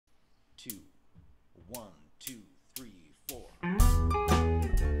two. 1, 2, 3, 4.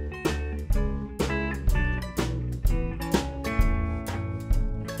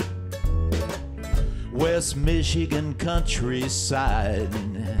 West Michigan countryside,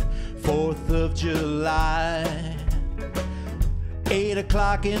 4th of July, 8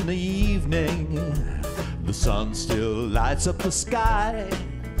 o'clock in the evening, the sun still lights up the sky.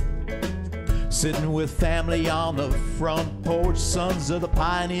 Sitting with family on the front porch, sons of the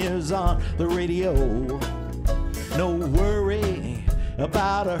pioneers on the radio. No worry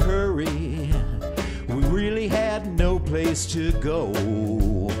about a hurry, we really had no place to go.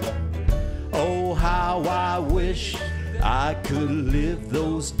 Oh, how I wish I could live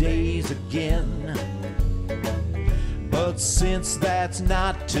those days again. But since that's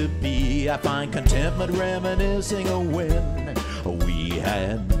not to be, I find contentment reminiscing of when we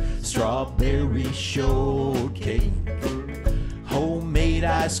had strawberry shortcake, homemade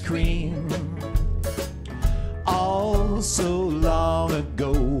ice cream. All so long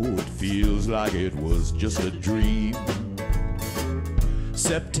ago, it feels like it was just a dream.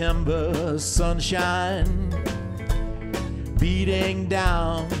 September sunshine beating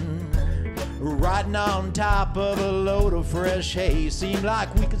down, riding on top of a load of fresh hay, seemed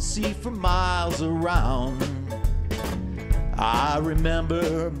like we could see for miles around. I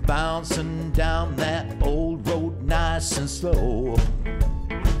remember bouncing down that old road nice and slow.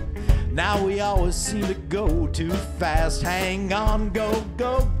 Now we always seem to go too fast. Hang on, go,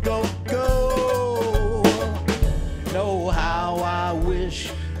 go, go, go. Know how I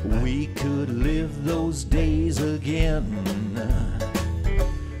wish we could live those days again.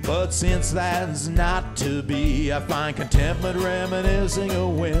 But since that's not to be, I find contentment reminiscing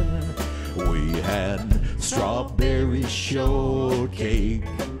of when we had strawberry shortcake,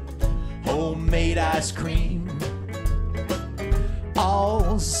 homemade ice cream.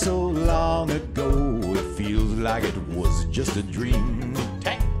 All so long ago, it feels like it was just a dream.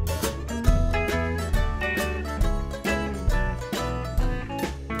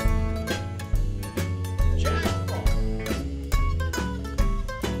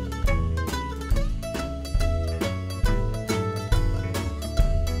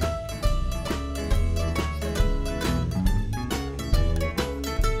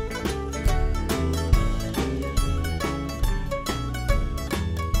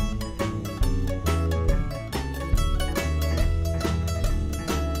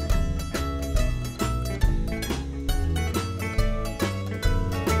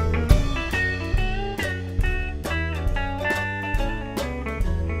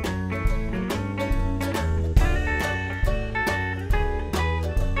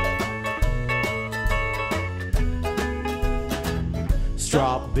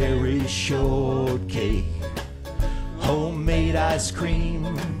 Strawberry shortcake, homemade ice cream.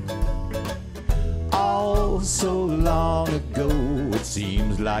 All so long ago, it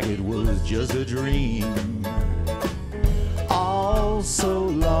seems like it was just a dream. All so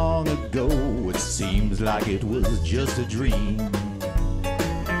long ago, it seems like it was just a dream.